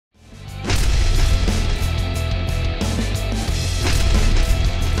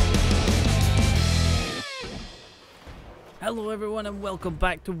Hello everyone and welcome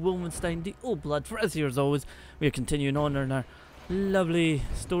back to Wolfenstein, the old blood. For us here as always, we are continuing on in our lovely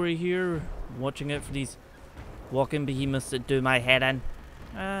story here, watching out for these walking behemoths that do my head in.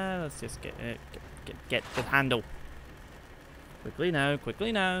 Let's just get the handle. Quickly now,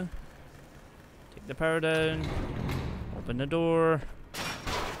 quickly now. Take the power down. Open the door.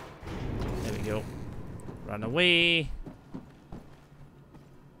 There we go. Run away.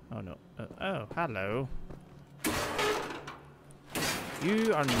 Oh no. Oh, hello.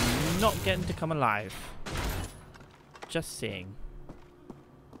 You are not getting to come alive. Just saying.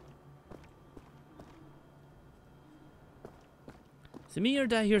 Is it me or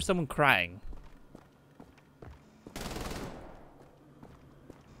did I hear someone crying?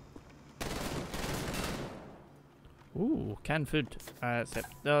 Ooh, canned food. That's it.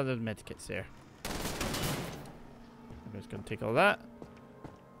 Oh, there's medikits there. I'm just gonna take all that.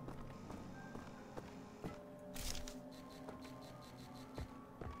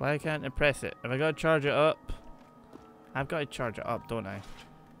 Why can't I press it? Have I got to charge it up? I've got to charge it up, don't I?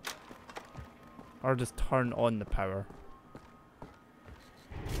 Or just turn on the power.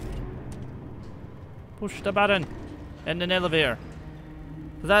 Push the button in an elevator.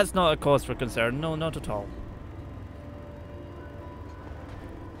 That's not a cause for concern. No, not at all.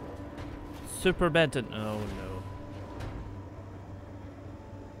 Super Benton. Oh no.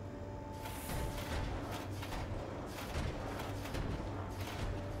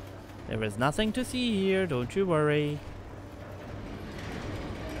 There is nothing to see here, don't you worry.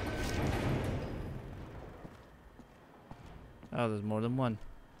 Oh, there's more than one.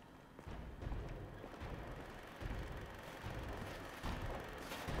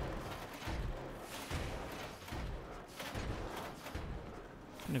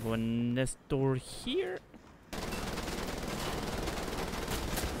 I'm gonna go in this door here.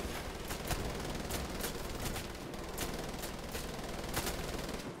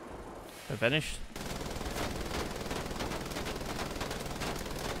 I finished.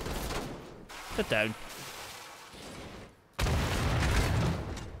 Sit down.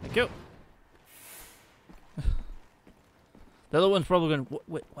 Thank you. The other one's probably going,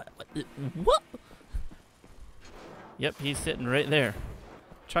 what? Yep, he's sitting right there.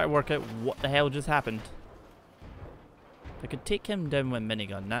 Try to work out what the hell just happened. If I could take him down with a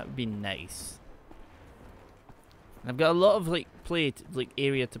minigun, that would be nice. I've got a lot of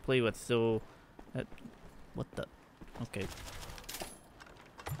area to play with, so what the? Okay.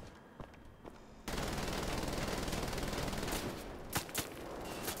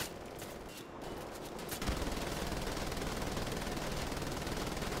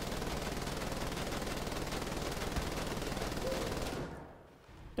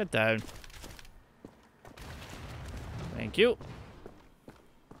 Get down. Thank you.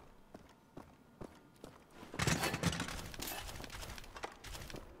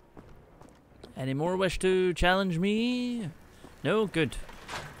 Any more wish to challenge me? No? Good.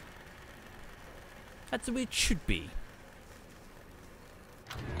 That's the way it should be.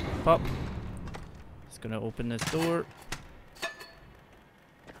 Pop. Just gonna open this door.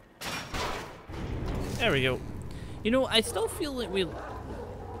 There we go. You know, I still feel like we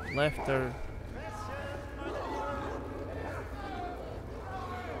left our...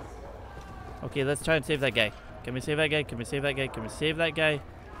 Okay, let's try and save that guy. Can we save that guy? Can we save that guy? Can we save that guy?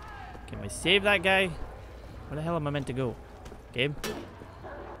 Can we save that guy? Where the hell am I meant to go? Game?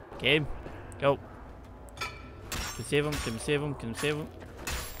 Game? Go. Can we save him? Can we save him? Can we save him?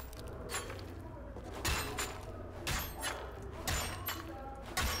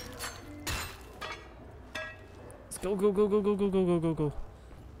 Let's go, go, go, go, go, go, go, go, go, go.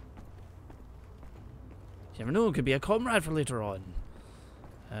 You never know, it could be a comrade for later on.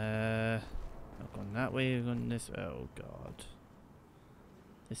 Not going that way, going this way. Oh god.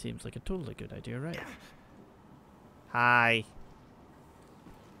 This seems like a totally good idea, right? Hi.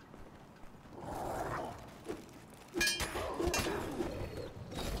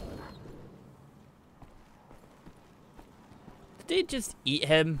 Did they just eat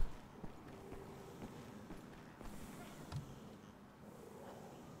him?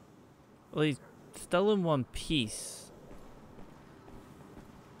 Well, he's still in one piece.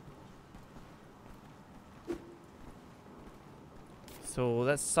 So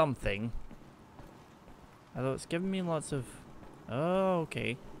that's something. Although it's giving me lots of... Oh,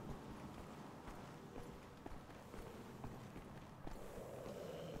 okay.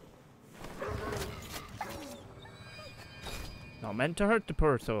 Not meant to hurt the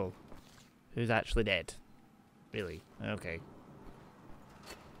poor soul. Who's actually dead. Really? Okay.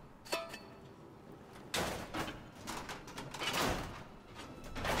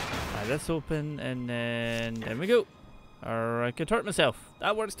 Pry this open and then there we go. Or I could hurt myself.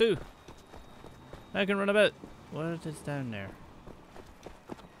 That works too. I can run about. What is down there?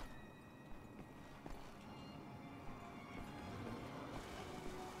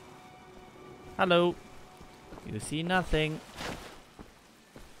 Hello. You see nothing.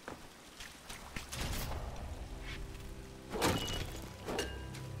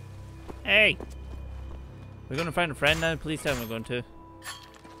 Hey! We're gonna find a friend now? Please tell me we're going to.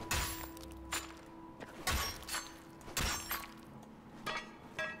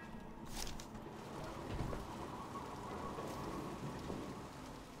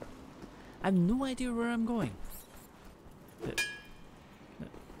 I have no idea where I'm going.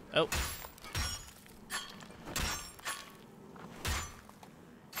 Oh.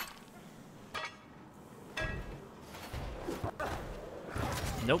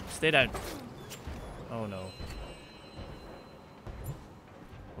 Nope, stay down. Oh no.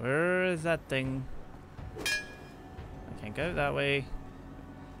 Where is that thing? I can't go that way.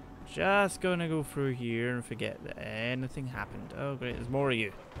 Just gonna go through here and forget that anything happened. Oh great, there's more of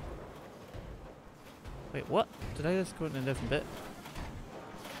you. Wait, what? Did I just go in a different bit?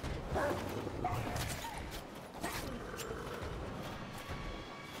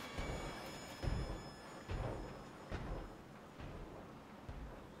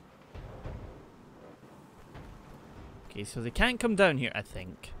 Okay, so they can't come down here, I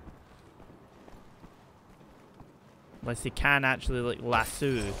think. Unless they can actually, like,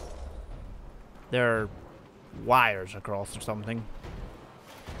 lasso their wires across or something.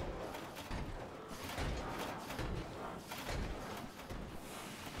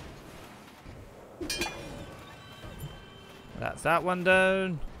 That's that one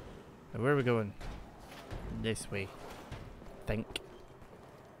down. Now where are we going? This way. I think.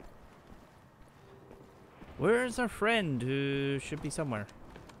 Where's our friend who should be somewhere?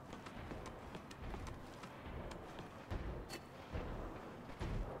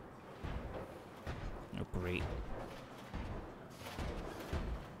 Oh, great.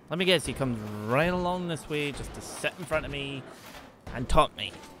 Let me guess, he comes right along this way just to sit in front of me and taunt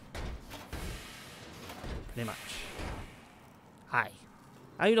me. Pretty much. Hi.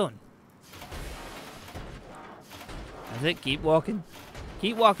 How you doing? That's it. Keep walking.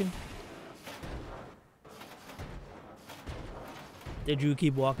 Keep walking. Did you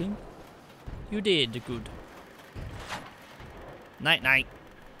keep walking? You did. Good. Night night.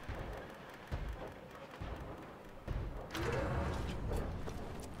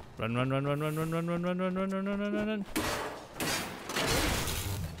 Run, run, run, run, run, run, run, run, run, run, run, run, run, run, run.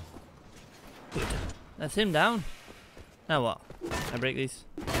 Good. That's him down. Now what? I break these.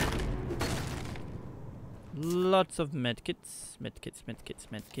 Lots of medkits. Medkits, medkits,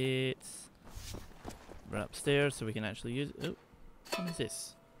 medkits. Run upstairs so we can actually use it. Oh, what is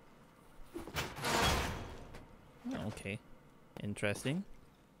this? Oh, okay. Interesting.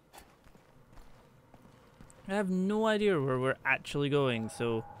 I have no idea where we're actually going,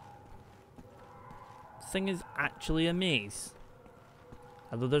 so this thing is actually a maze.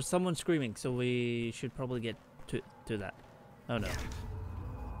 Although there's someone screaming, so we should probably get to that. Oh no.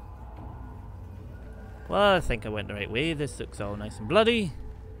 Well, I think I went the right way. This looks all nice and bloody.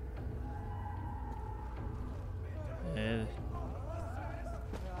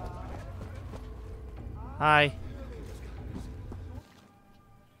 Hi.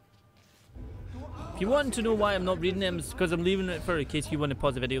 If you want to know why I'm not reading them, it's because I'm leaving it for in case you want to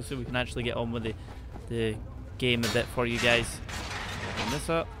pause the video so we can actually get on with the game a bit for you guys. Open this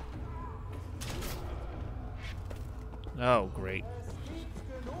up. Oh, great.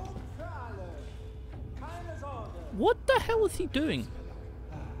 What the hell is he doing?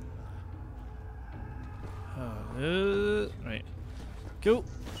 Right. Cool.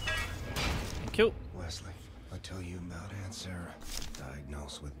 Cool. Wesley, I tell you about Aunt Sarah.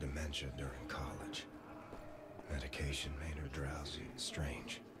 Diagnosed with dementia during college. Medication made her drowsy and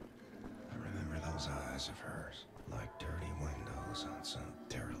strange. I remember those eyes of hers, like dirty windows on some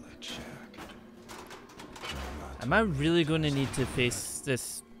derelict shack. Am I really going to need to face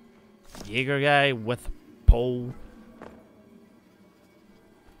this Jaeger guy with a pole?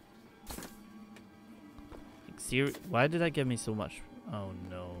 Like, why did that give me so much? Oh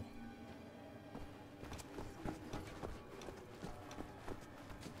no.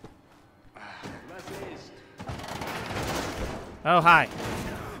 Oh, hi.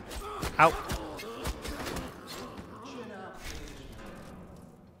 Ow.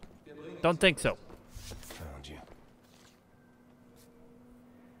 Don't think so. Found you.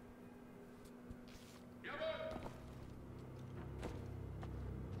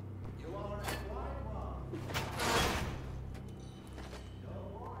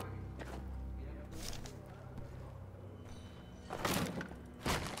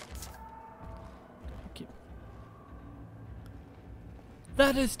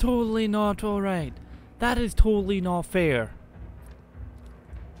 That is totally not alright. That is totally not fair.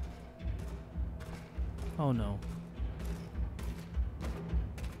 Oh no.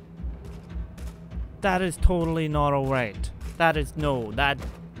 That is totally not alright. That is no, that...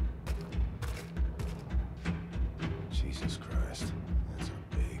 Jesus Christ. That's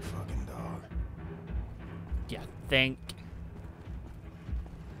a big fucking dog. You think?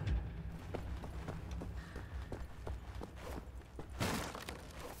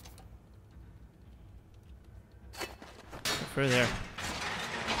 Through there.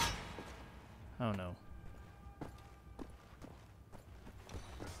 Oh no.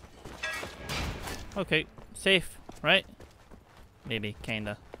 Okay, safe, right? Maybe,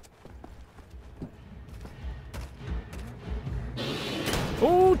 kinda.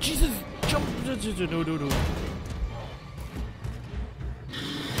 Oh Jesus! Jump! No, no, no.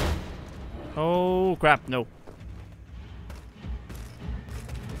 Oh crap! No.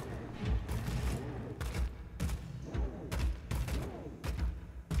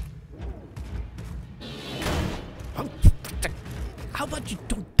 How about you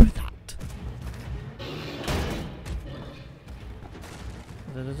don't do that?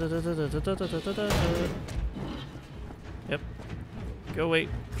 Yep. Go away.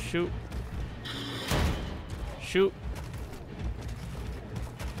 Shoot. Shoot.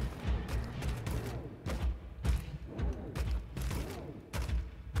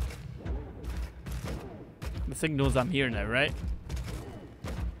 The thing knows I'm here now, right?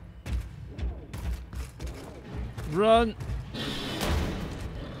 Run!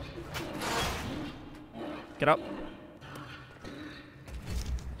 Get up.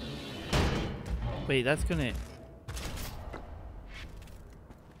 Wait, that's gonna...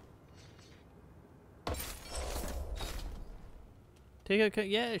 Take a...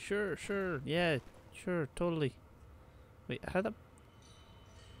 Yeah, sure, sure. Yeah, sure, totally. Wait, how the...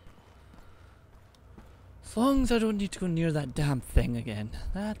 As long as I don't need to go near that damn thing again,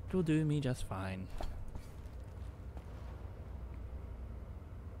 that will do me just fine.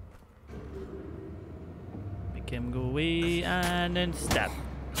 Make him go away and then stab.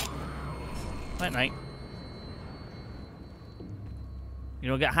 Night night. You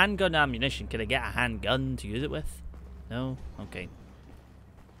don't get handgun ammunition. Can I get a handgun to use it with? No? Okay.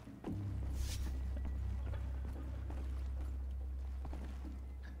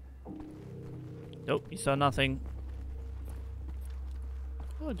 Nope, you saw nothing.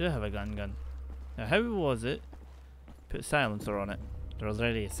 Oh, I do have a gun. Now, how was it? Put a silencer on it. There was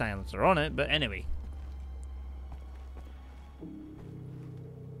already a silencer on it, but anyway.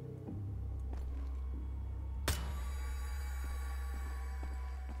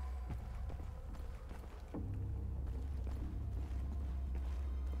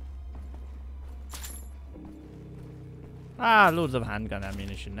 Ah, loads of handgun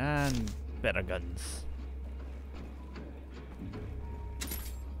ammunition and better guns.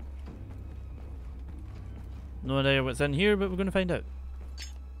 No idea what's in here, but we're going to find out.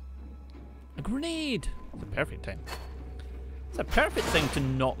 A grenade! It's a perfect time. It's a perfect thing to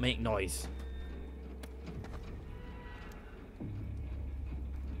not make noise.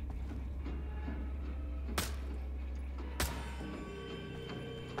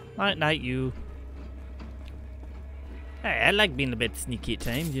 Night night, you. Hey, I like being a bit sneaky at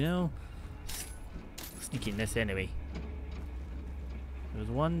times, you know? Sneakiness anyway. There's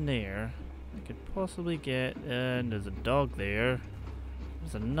one there. I could possibly get, and there's a dog there.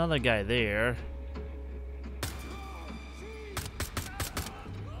 There's another guy there.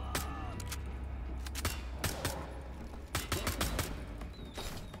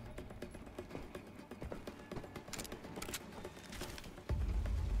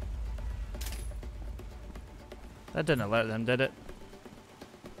 That didn't alert them, did it?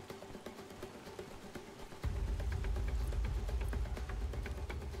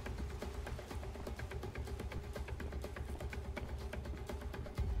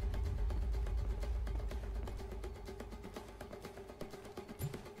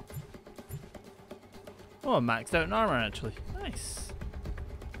 Oh, I'm maxed out in armor actually. Nice.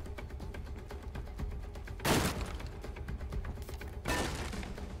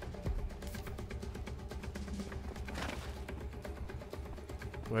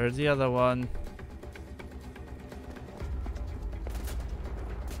 Where's the other one?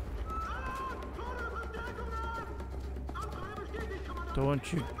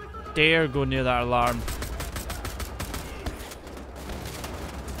 Don't you dare go near that alarm.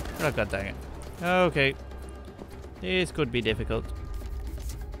 Oh, god dang it. Okay. This could be difficult.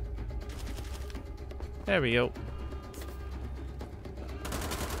 There we go.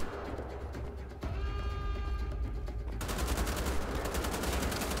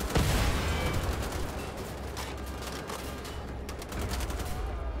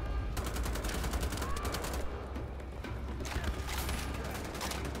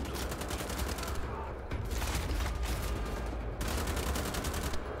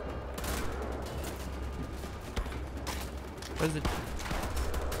 Where's it?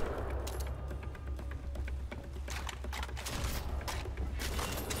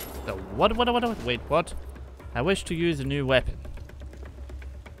 The what? Wait, what? I wish to use a new weapon.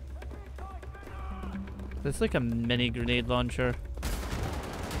 It's like a mini grenade launcher.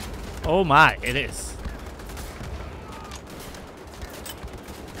 Oh my, it is.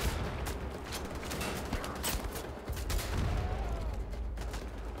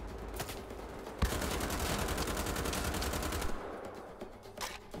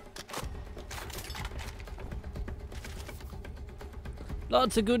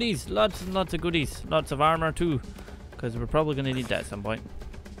 Lots of goodies, lots and lots of goodies. Lots of armor too, because we're probably going to need that at some point.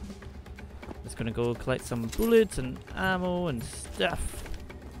 Just going to go collect some bullets and ammo and stuff.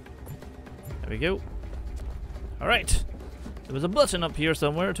 There we go. Alright. There was a button up here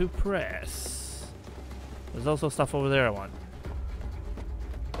somewhere to press. There's also stuff over there I want.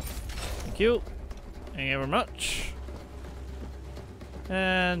 Thank you. Thank you very much.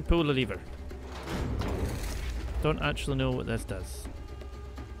 And pull the lever. Don't actually know what this does.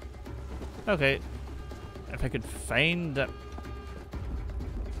 Okay. If I could find that.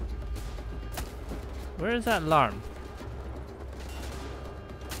 Where is that alarm?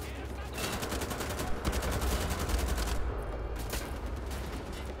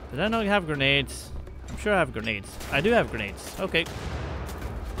 Did I not have grenades? I'm sure I have grenades. I do have grenades. Okay.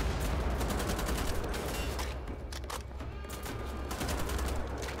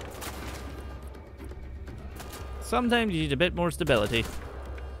 Sometimes you need a bit more stability.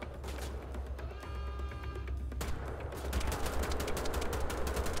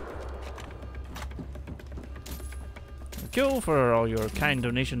 Thank you for all your kind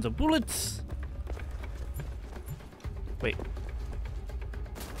donations of bullets. Wait.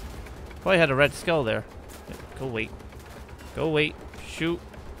 Oh, I had a red skull there. Go wait. Go wait. Shoot.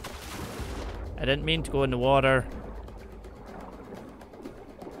 I didn't mean to go in the water.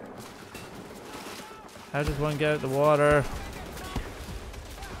 How does one get out of the water?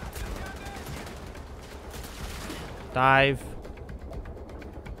 Dive.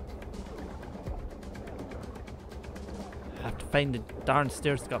 I have to find the darn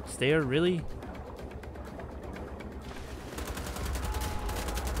stairs to go upstairs, really?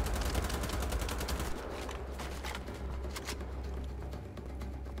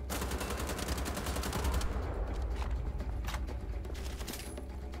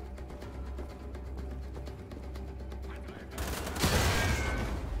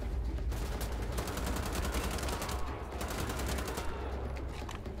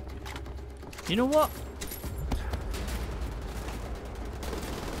 You know what?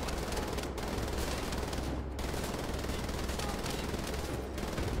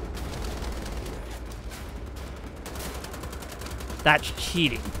 That's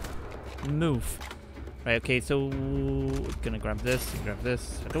cheating. Move. Right, okay, so gonna grab this and grab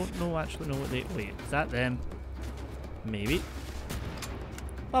this. I don't know actually know what they wait, is that them? Maybe.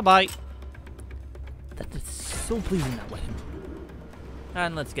 Bye-bye. That is so pleasing, that weapon.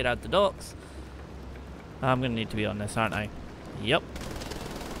 And let's get out the docks. I'm gonna need to be on this, aren't I? Yep.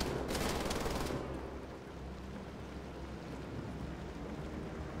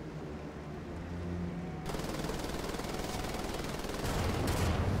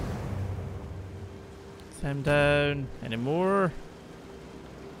 Slam down. Any more?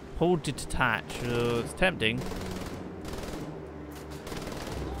 Hold to detach. So it's tempting.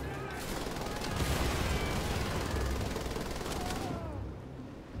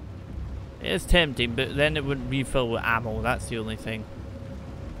 It's tempting, but then it wouldn't refill with ammo. That's the only thing.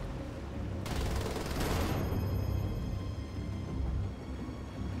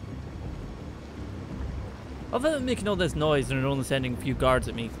 Other than making all this noise and only sending a few guards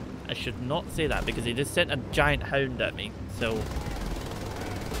at me, I should not say that because they just sent a giant hound at me. So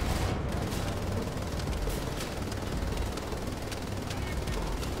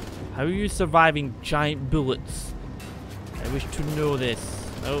how are you surviving giant bullets? I wish to know this.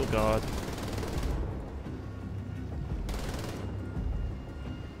 Oh god.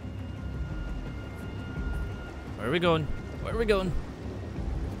 Where are we going? Where are we going?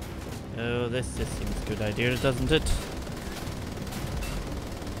 Oh, this just seems a good idea, doesn't it?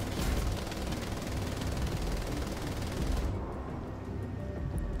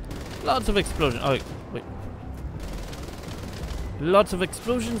 Lots of explosions. Oh, wait. Lots of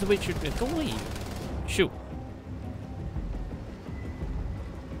explosions. Wait, should go away. Shoot.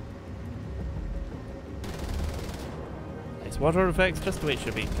 Nice water effects, just the way it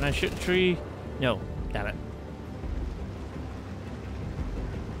should be. Can I shoot a tree? No. Damn it.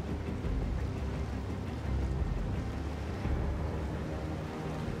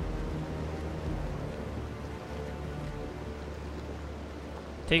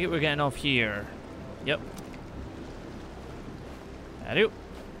 Take it we're getting off here. Yep. Hello.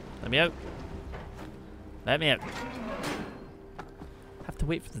 Let me out. Let me out. Have to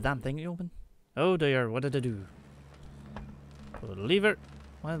wait for the damn thing to open. Oh dear, what did I do? Pull the lever.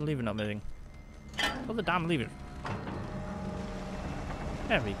 Why is the lever not moving? Pull the damn lever.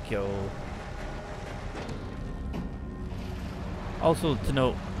 There we go. Also to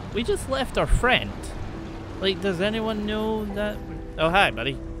note, we just left our friend. Like, does anyone know that? Oh, hi,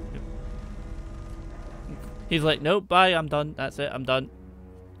 buddy. He's like, nope, bye, I'm done. That's it, I'm done.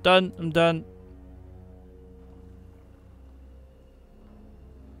 Done, I'm done.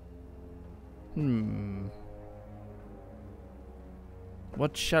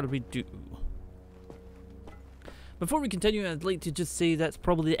 What shall we do? Before we continue, I'd like to just say that's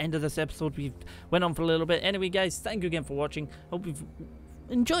probably the end of this episode. We've went on for a little bit. Anyway, guys, thank you again for watching. Hope you've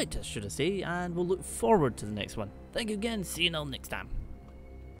enjoyed this, should I say, and we'll look forward to the next one. Thank you again. See you all next time.